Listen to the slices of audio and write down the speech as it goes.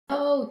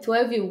Hello to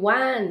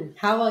everyone.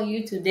 How are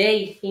you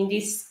today in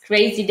these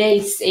crazy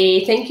days?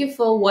 Thank you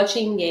for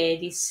watching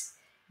this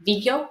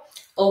video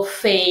of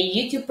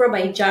YouTube Pro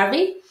by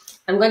Jarvee.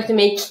 I'm going to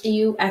make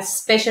you a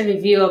special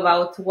review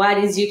about what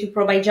is YouTube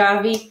Pro by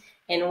Jarvee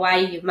and why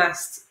you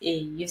must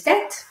use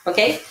that.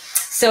 Okay,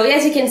 so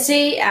as you can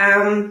see,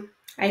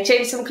 I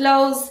changed some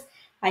clothes.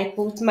 I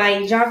put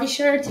my Jarvee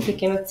shirt, if you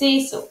cannot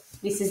see. So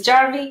this is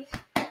Jarvee.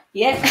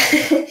 Yeah,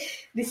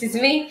 this is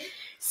me.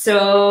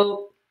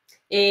 So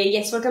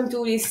yes, welcome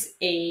to this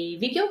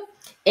video,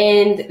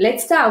 and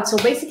let's start. So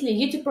basically,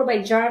 YouTube Pro by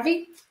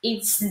Jarvee,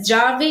 it's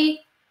Jarvee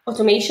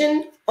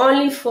automation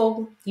only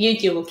for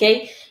YouTube.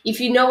 Okay, if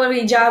you know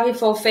already Jarvee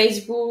for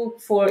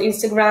Facebook, for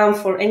Instagram,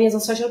 for any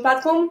other social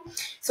platform,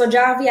 so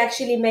Jarvee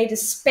actually made a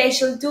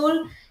special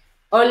tool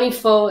only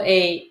for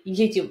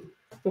YouTube.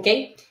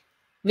 Okay,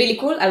 really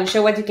cool. I will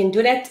show what you can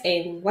do that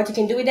and what you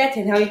can do with that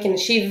and how you can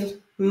achieve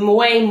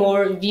way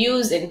more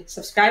views and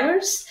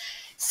subscribers.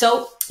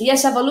 So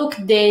yes, have a look.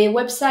 The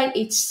website,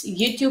 it's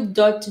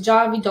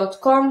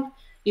youtube.jarvee.com.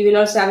 You will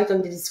also have it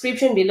on the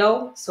description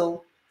below,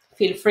 so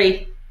feel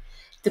free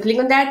to click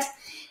on that.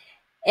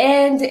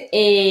 And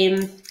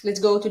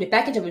let's go to the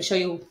package. I will show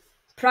you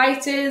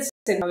prices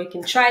and how you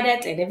can try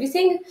that and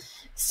everything.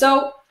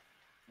 So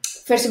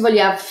first of all, you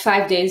have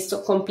 5 days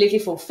to completely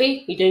for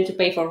free. You don't need to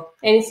pay for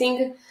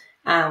anything,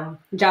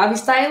 Jarvee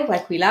style,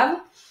 like we love.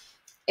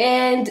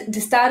 And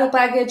the starter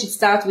package, it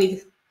starts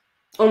with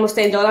almost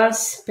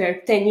 $10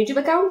 per 10 YouTube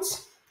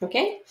accounts,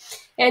 okay?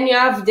 And you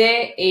have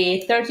the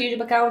 30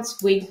 YouTube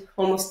accounts with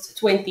almost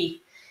 $20,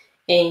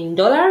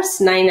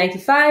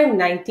 $9.95,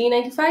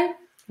 $19.95,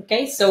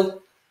 okay?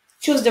 So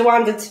choose the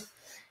one that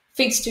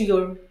fits to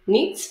your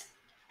needs.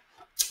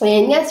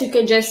 And yes, you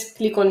can just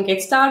click on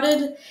Get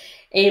Started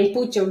and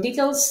put your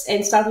details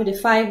and start with the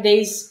 5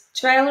 days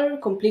trial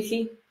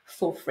completely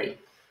for free.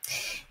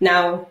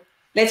 Now,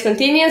 let's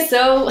continue.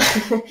 So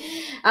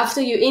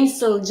after you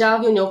install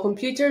Jarvee on your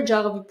computer,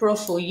 Jarvee Pro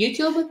for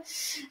YouTube,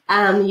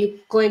 you're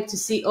going to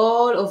see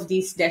all of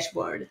this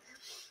dashboard.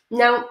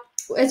 Now,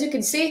 as you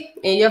can see,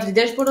 you have the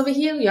dashboard over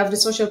here, you have the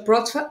social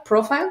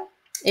profile,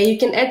 and you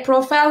can add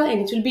profile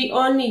and it will be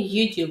only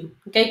YouTube.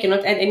 Okay, you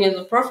cannot add any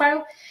other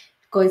profile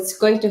because it's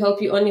going to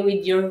help you only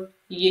with your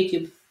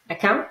YouTube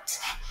account.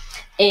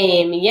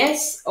 And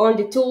yes, on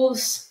the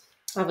tools,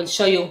 I will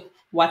show you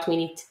what we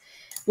need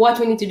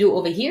to do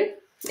over here.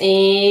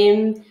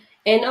 And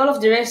all of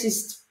the rest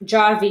is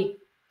Jarvee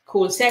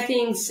cool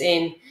settings,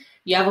 and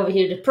you have over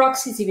here the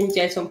proxies. Even if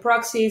you add some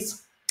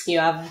proxies, you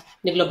have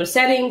the global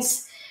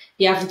settings,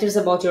 you have details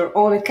about your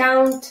own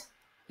account.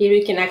 Here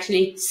you can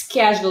actually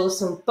schedule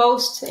some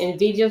posts and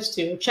videos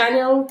to your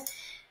channel,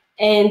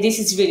 and this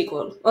is really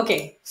cool.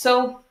 Okay,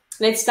 so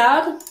let's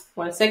start.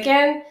 1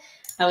 second,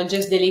 I will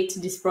just delete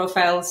these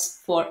profiles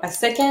for a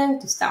second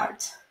to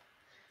start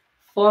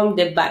from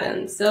the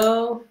button.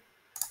 So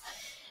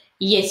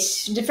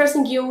yes, the first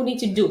thing you need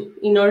to do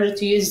in order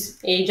to use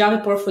a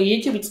Jarvee Pro for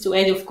YouTube is to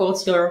add, of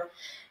course, your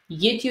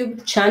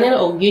YouTube channel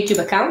or YouTube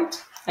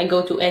account. I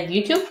go to add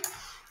YouTube.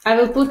 I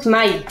will put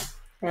my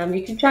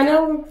YouTube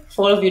channel.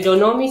 For all of you who don't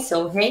know me,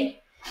 so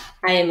hey,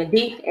 I am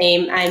Adi.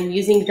 I'm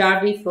using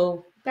Jarvee for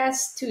the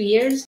past 2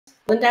 years.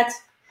 When that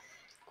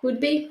could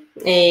be.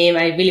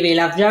 I really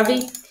love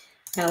Jarvee.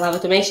 I love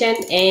automation,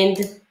 and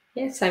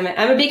yes, I'm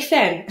a big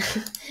fan,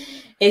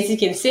 as you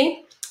can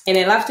see. And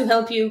I love to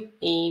help you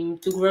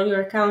to grow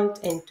your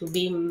account and to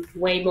be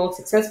way more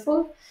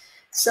successful.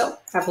 So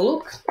have a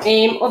look.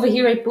 Over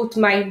here, I put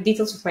my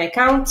details of my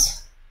account.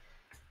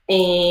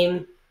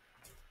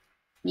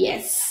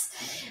 Yes.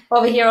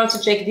 Over here, also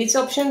check these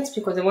options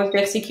because I want to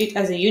execute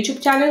as a YouTube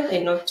channel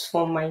and not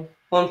from my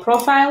own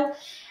profile.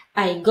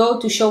 I go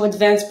to show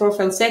advanced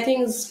profile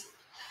settings.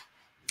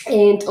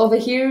 And over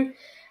here,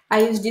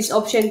 I use this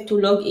option to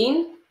log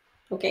in.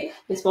 Okay,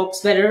 this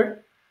works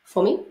better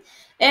for me.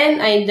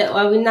 And I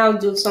will now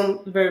do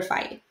some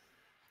verifying.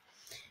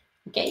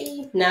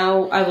 Okay,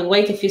 now I will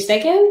wait a few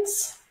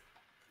seconds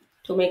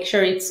to make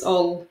sure it's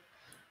all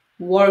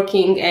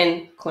working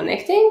and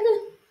connecting.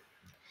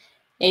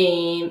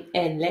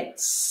 And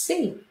let's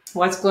see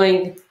what's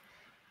going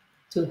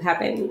to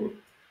happen.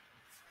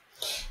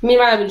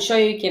 Meanwhile, I will show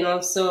you can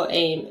also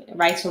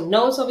write some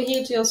notes over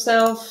here to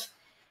yourself.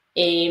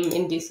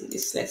 And this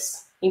is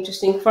less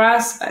interesting for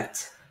us,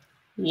 but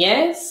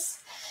yes.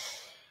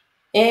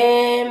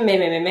 Let's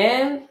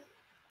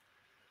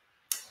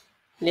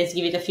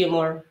give it a few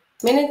more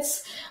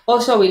minutes.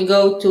 Also, we'll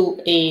go to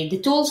the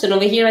tools, and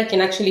over here I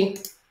can actually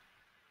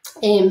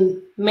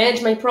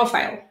manage my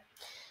profile.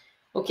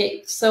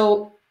 Okay,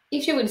 so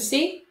if you will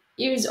see,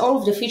 here is all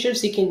of the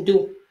features you can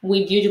do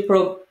with YouTube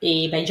Pro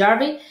by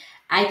Jarvee.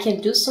 I can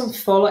do some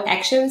follow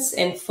actions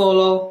and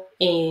follow,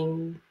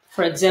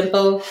 for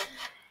example,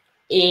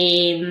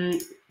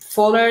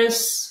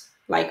 followers,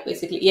 like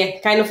basically, yeah,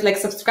 kind of like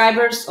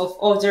subscribers of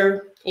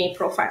other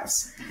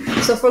profiles.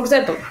 So for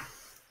example,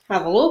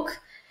 have a look.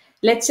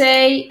 Let's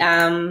say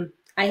I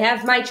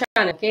have my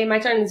channel, okay? My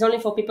channel is only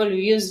for people who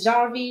use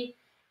Jarvee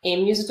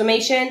and use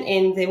automation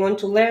and they want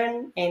to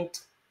learn and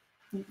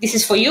this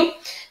is for you.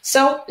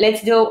 So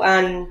let's do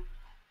an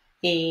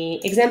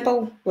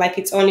example like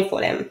it's only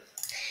for them.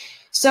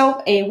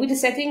 So with the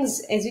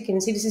settings, as you can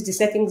see, this is the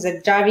settings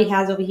that Jarvee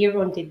has over here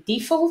on the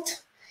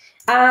default.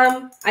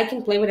 I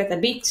can play with it a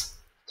bit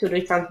to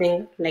do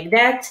something like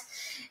that.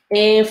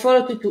 And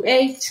follow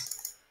 228.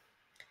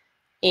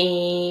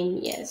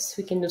 And yes,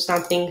 we can do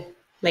something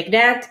like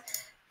that.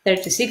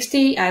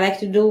 30-60. I like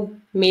to do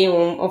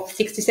minimum of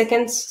 60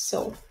 seconds.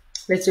 So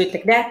let's do it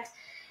like that.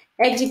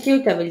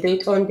 Execute. I will do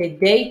it on the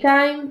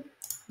daytime,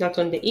 not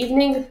on the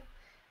evening,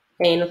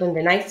 and not on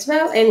the night as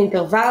well. And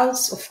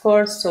intervals, of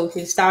course, so it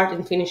will start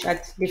and finish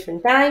at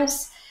different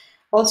times.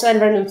 Also, at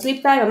random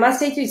sleep time, I must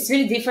say to you, it's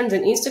really different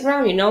than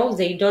Instagram. You know,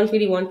 they don't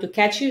really want to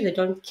catch you. They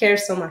don't care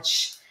so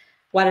much.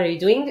 What are you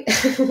doing?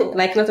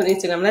 Like not on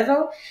Instagram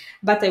level,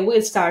 but I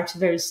will start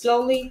very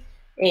slowly.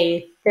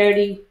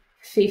 30,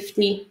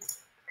 50,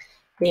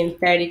 then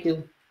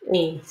 30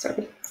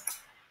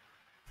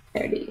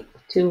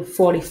 to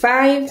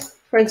 45,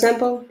 for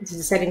example. This is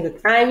the setting that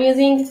I'm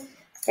using,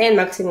 and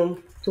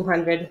maximum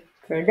 200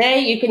 per day.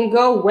 You can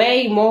go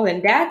way more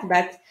than that,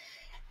 but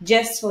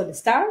just for the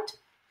start.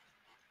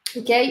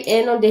 Okay,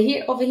 and on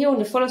the over here on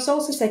the follow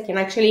sources, I can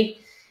actually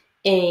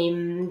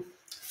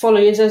follow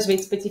users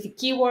with specific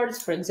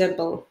keywords, for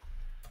example,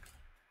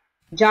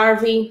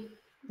 Jarvee,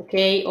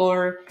 okay,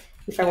 or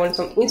if I want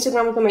some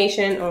Instagram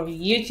automation or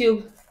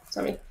YouTube,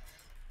 sorry,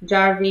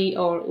 Jarvee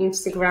or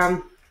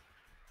Instagram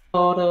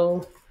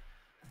automation,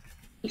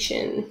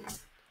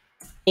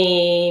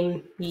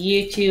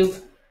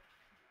 YouTube,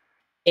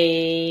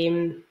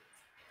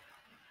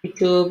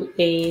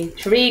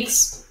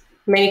 tricks,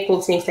 many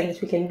cool things like that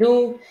we can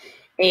do,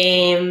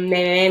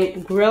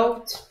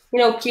 growth, you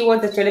know,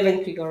 keywords that's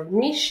relevant to your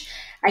niche.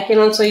 I can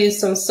also use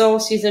some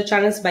source user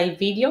channels by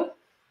video.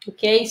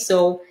 Okay,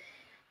 so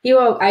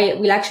here I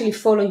will actually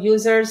follow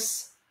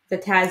users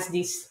that has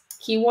these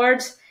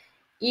keywords.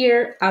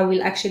 Here I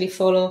will actually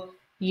follow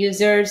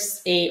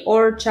users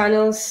or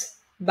channels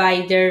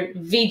by their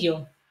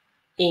video,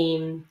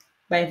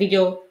 by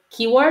video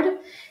keyword,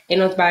 and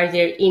not by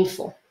their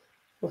info.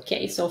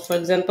 Okay, so for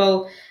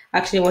example,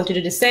 actually I want to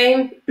do the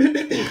same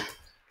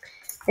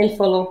and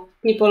follow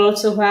people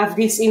also who have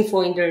this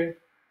info in their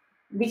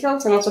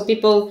details, and also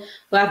people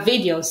who have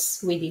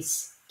videos with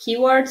these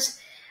keywords.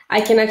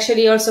 I can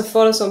actually also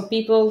follow some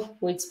people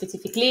with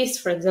specific lists.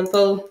 For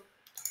example,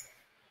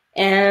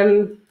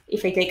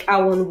 if I take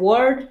our own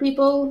word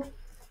people,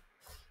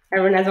 I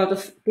run a lot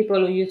of people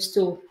who used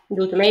to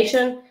do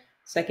automation.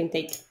 So I can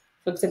take,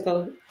 for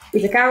example,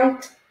 his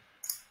account,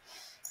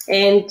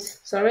 and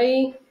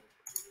sorry,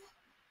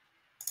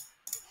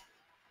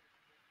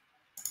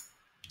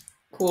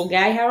 cool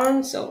guy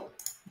Aaron. So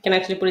you can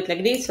actually put it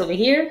like this over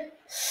here,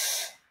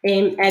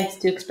 and add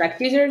to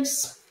extract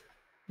users.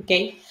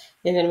 Okay,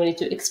 and then we need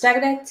to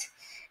extract that.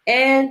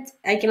 And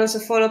I can also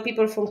follow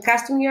people from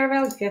custom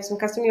URL. If you have some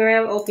custom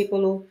URL, or people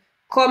who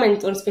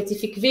comment on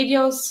specific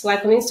videos,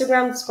 like on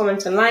Instagram,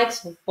 comments and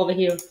likes over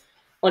here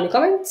on the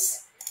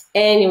comments,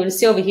 and you will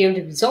see over here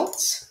the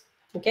results.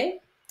 Okay,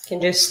 you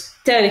can just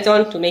turn it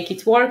on to make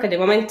it work. At the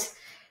moment,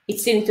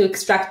 it's still to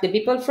extract the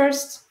people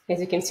first. As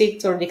you can see,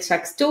 it already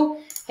extracts 2,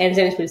 and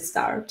then it will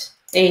start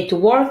to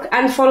work.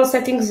 Unfollow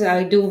settings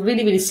I do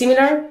really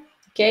similar.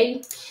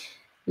 Okay,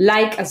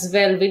 like as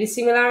well, really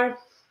similar.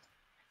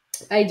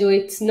 I do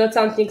it, not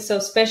something so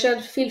special.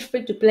 Feel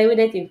free to play with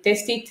it and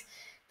test it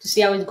to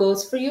see how it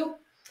goes for you.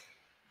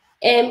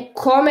 And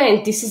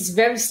comment, this is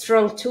very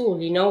strong tool,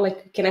 you know,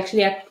 like you can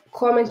actually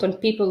comment on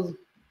people's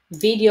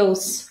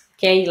videos.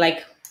 Okay,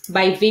 like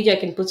by video I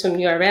can put some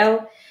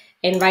URL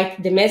and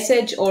write the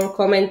message, or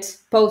comment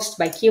post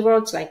by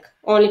keywords, like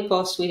only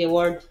post with the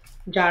word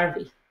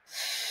Jarvee.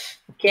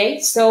 Okay,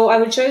 so I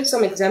will show you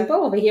some example.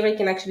 Over here I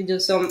can actually do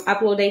some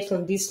upload date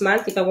from this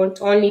month if I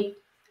want only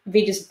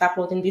videos that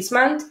upload in this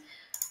month.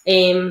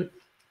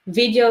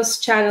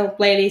 Videos, channel,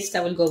 playlist,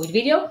 I will go with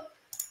video.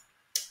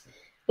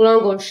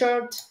 Long or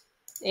short,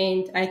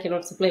 and I can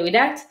also play with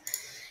that.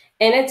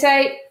 And let's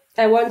say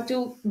I want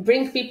to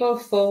bring people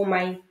for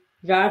my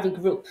Jarvee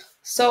group.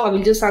 So I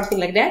will do something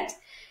like that.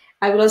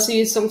 I will also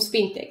use some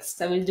spin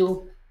text. I will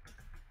do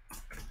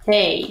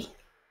hey,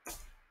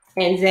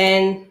 and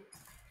then,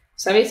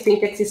 sorry, spin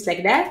text is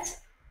like that.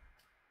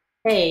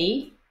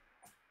 Hey,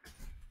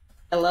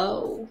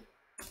 hello,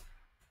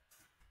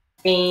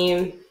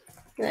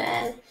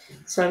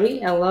 sorry,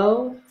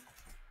 hello,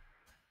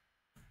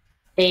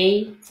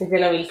 hey, and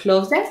then I will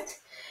close that.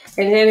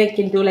 And then I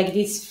can do like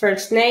this: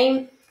 first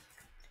name,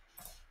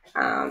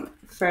 oh,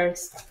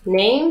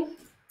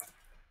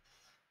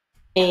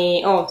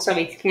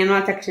 sorry, it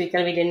cannot actually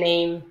tell me the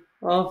name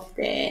of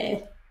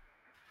the,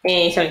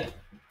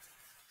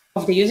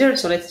 of the user.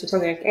 So let's do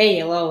something like, hey,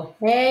 hello,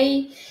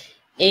 hey,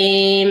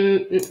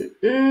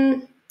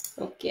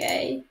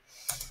 okay.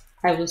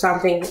 I will do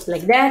something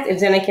like that, and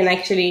then I can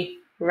actually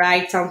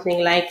write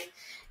something like,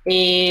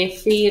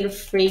 feel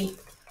free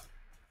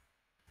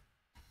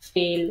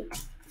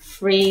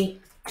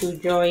to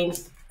join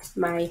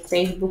my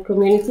Facebook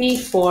community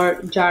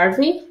for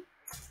Jarvee,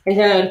 and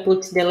then I will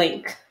put the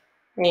link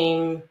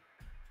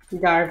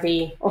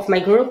Jarvee of my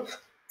group.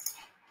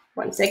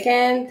 1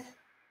 second.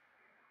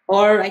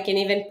 Or I can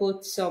even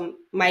put feel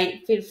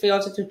free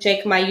also to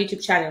check my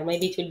YouTube channel.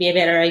 Maybe it will be a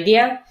better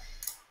idea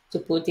to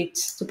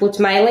put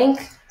my link.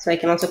 So I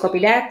can also copy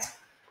that.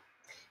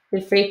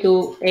 Feel free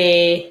to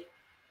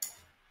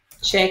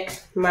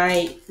check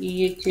my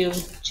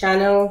YouTube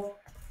channel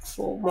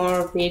for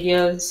more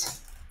videos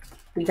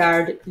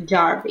regarding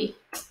Jarvee.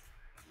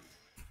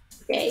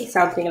 Okay,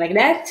 something like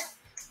that.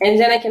 And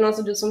then I can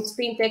also do some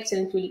screen text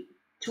and it will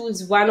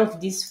choose one of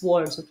these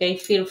words. Okay,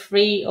 feel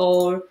free,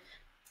 or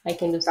I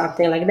can do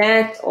something like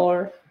that,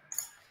 or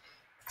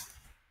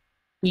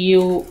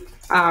you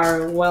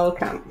are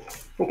welcome.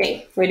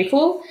 Okay, really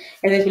cool.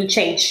 And it will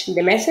change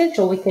the message,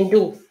 or we can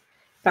do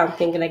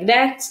something like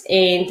that.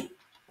 And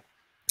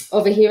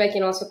over here, I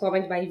can also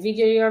comment by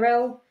video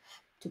URL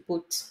to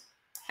put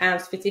a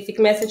specific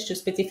message to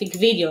specific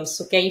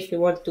videos. Okay, if you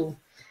want to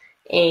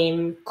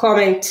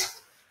comment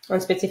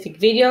on specific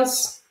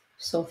videos,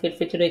 so feel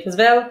free to do it as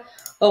well,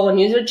 or on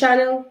user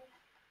channel,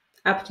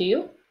 up to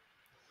you.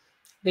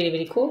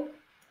 Really cool.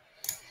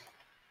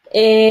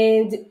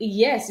 And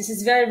yes, this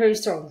is very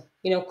strong,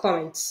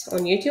 comments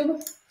on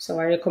YouTube. So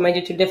I recommend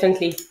you to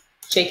definitely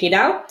check it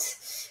out.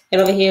 And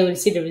over here, we'll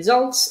see the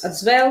results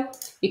as well.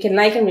 You can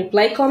like and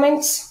reply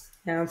comments.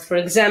 For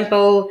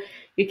example,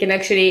 you can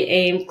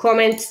actually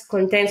comment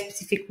contain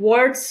specific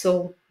words,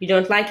 so you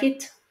don't like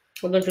it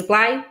or don't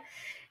reply.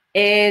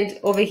 And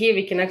over here,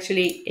 we can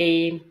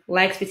actually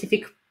like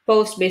specific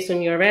posts based on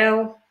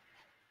URL,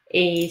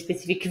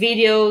 specific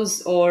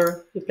videos,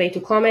 or reply to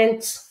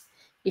comments.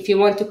 If you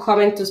want to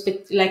comment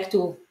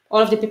to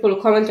all of the people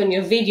who comment on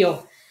your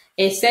video,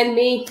 send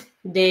me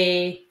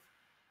the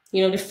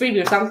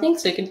freebie or something.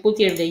 So you can put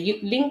here the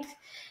link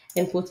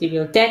and put here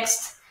your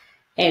text,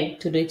 and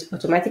to do it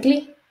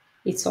automatically.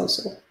 It's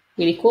also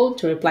really cool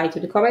to reply to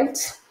the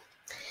comments.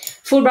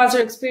 Full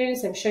browser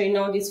experience. I'm sure you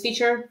know this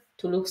feature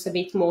to look a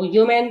bit more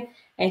human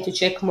and to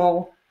check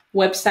more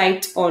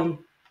websites on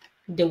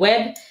the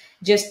web.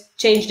 Just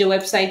change the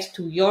website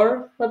to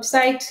your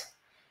website.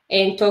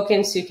 And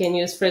tokens you can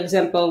use, for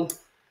example,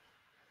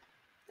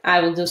 I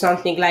will do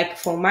something like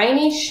for my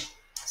niche.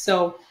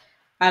 So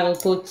I will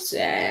put,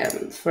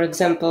 for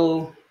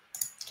example,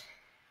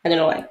 I don't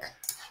know, like,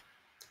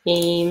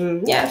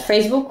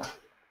 Facebook.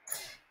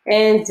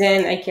 And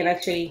then I can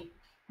actually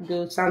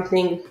do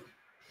something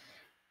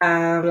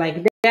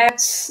like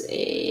that.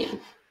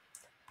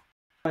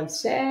 1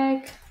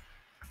 sec.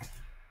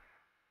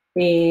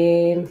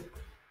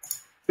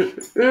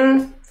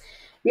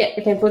 Yeah,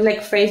 I can put like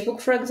Facebook,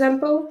 for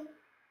example,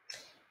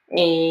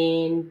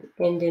 and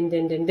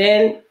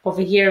then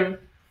over here,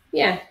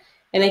 yeah.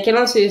 And I can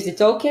also use the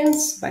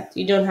tokens, but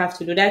you don't have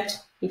to do that.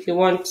 If you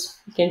want,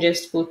 you can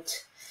just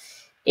put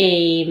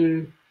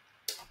the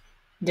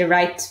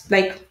right,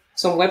 like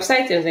some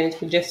website, and then it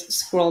will just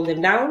scroll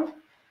them down.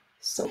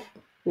 So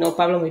no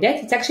problem with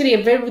that. It's actually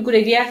a very good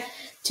idea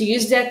to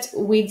use that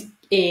with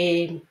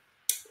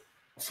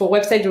for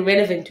websites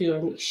relevant to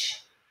your niche.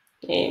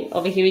 And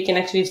over here, we can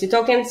actually use the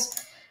tokens.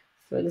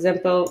 For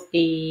example,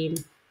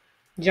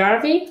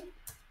 Jarvee,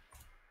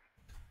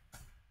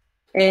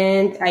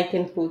 and I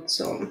can put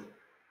some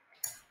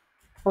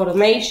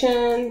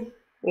automation,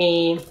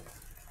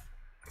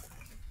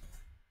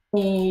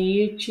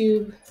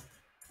 YouTube,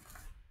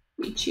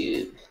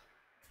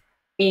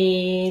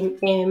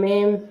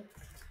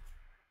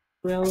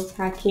 growth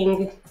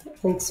hacking,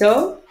 and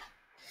so.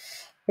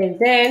 And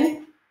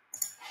then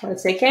 1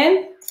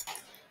 second.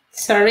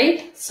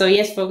 Sorry. So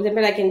yes, for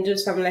example, I can do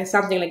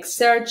something like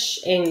search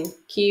and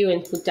queue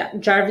and put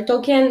that Jarvee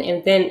token,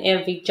 and then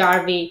every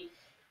Jarvee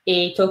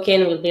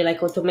token will be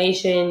like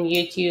automation,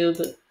 YouTube,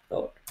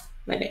 or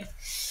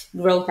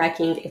growth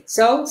hacking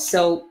itself.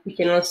 So you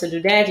can also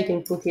do that. You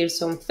can put here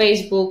some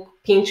Facebook,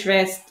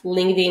 Pinterest,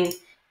 LinkedIn,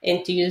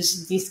 and to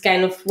use this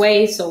kind of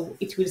way. So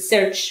it will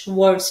search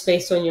words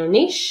based on your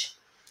niche,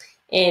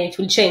 and it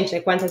will change,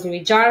 like one time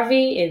with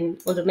Jarvee and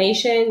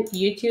automation,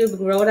 YouTube,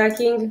 growth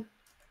hacking,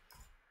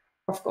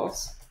 of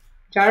course,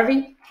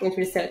 Jarvee, and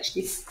research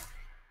this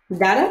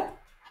data.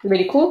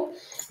 Very cool.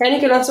 And you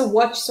can also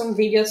watch some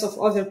videos of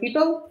other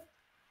people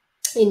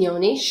in your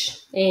niche.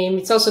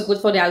 It's also good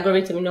for the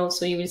algorithm,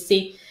 so you will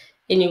see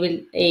and you will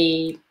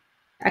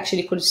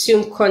actually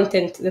consume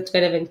content that's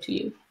relevant to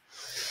you.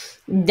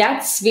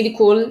 That's really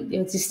cool.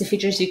 This is the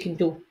features you can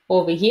do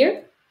over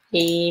here.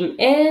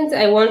 And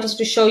I wanted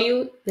to show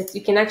you that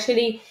you can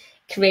actually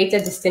create a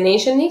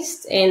destination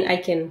list, and I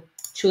can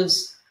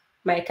choose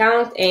my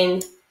account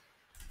and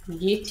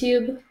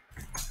YouTube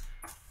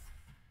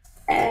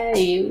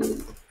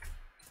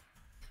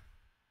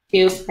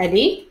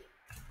ID,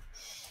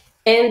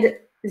 and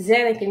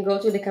then I can go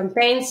to the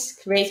campaigns,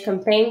 create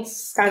campaigns,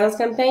 standard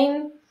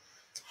campaign,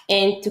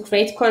 and to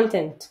create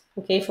content,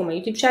 okay, for my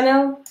YouTube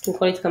channel. I can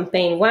call it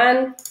campaign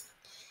 1.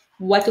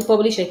 What to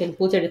publish, I can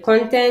put the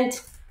content,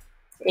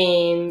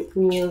 and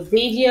new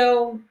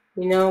video,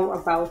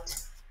 about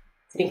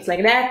things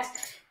like that,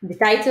 the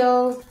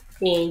title,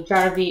 in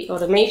Jarvee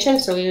Automation,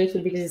 so it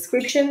will be the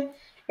description,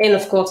 and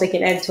of course I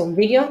can add some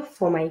video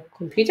for my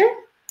computer.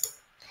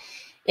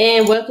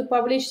 and where to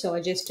publish. So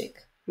I just check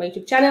my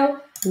YouTube channel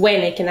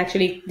when I can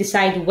actually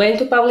decide when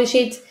to publish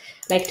it,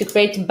 like to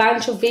create a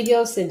bunch of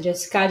videos and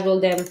just schedule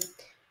them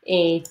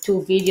in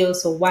 2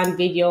 videos or 1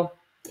 video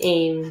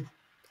in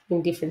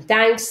different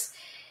times.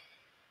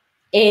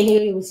 And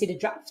here you will see the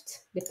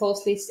draft, the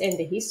post list, and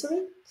the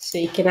history. So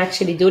you can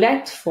actually do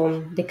that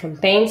from the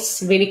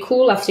campaigns. Really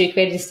cool. After you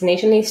create a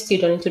destination list, you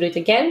don't need to do it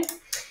again.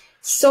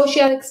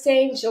 Social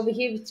exchange over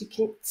here,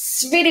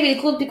 it's really,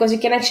 really cool because you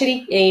can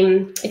actually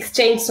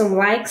exchange some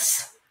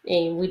likes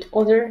with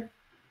other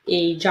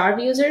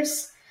Jarvee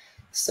users.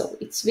 So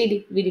it's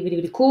really, really, really,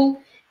 really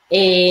cool.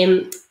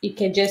 You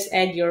can just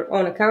add your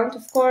own account,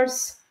 of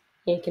course.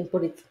 You can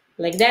put it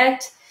like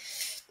that.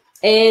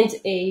 And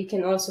you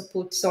can also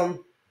put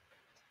some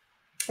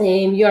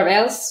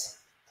URLs,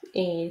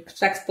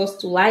 track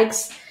post to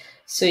likes.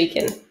 So you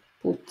can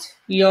put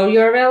your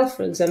URL,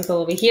 for example,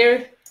 over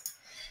here.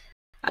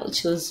 I'll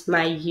choose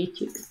my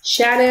YouTube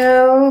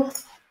channel.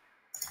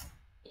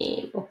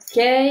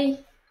 Okay.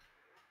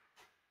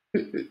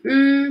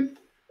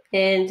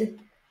 And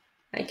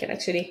I can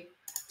actually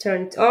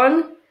turn it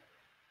on.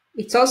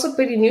 It's also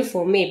pretty new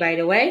for me, by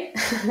the way.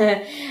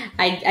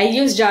 I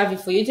use Jarvee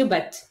for YouTube,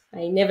 but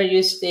I never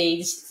used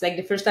it's like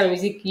the first time I'm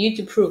using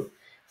YouTube Pro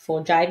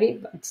for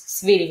Jarvee, but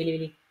it's really, really,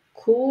 really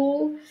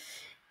cool.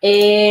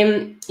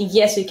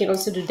 Yes, we can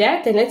also do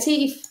that. And let's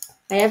see if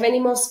I have any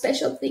more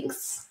special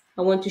things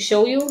I want to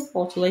show you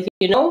or to let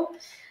you know.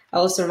 I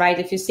also write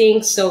a few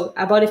things. So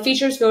about the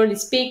features we already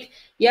speak,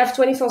 you have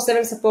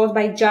 24/7 support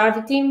by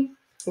Jarvee team.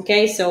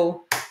 Okay,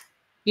 so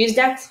use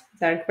that.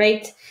 They're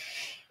great.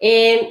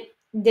 And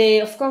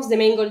of course, the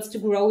main goal is to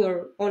grow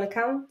your own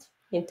account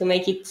and to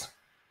make it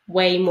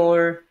way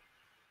more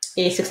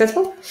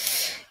successful.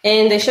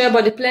 And I show you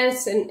about the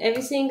plans and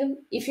everything.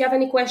 If you have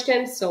any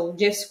questions, so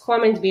just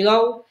comment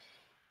below.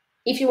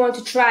 If you want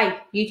to try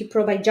YouTube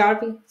Pro by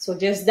Jarvee, so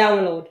just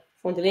download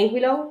from the link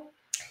below.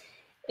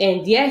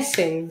 And yes,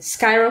 and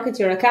skyrocket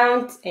your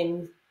account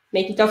and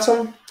make it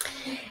awesome.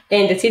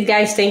 And that's it,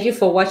 guys. Thank you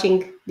for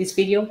watching this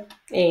video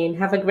and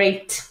have a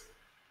great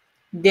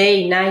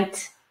day,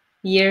 night,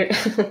 year.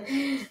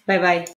 Bye-bye.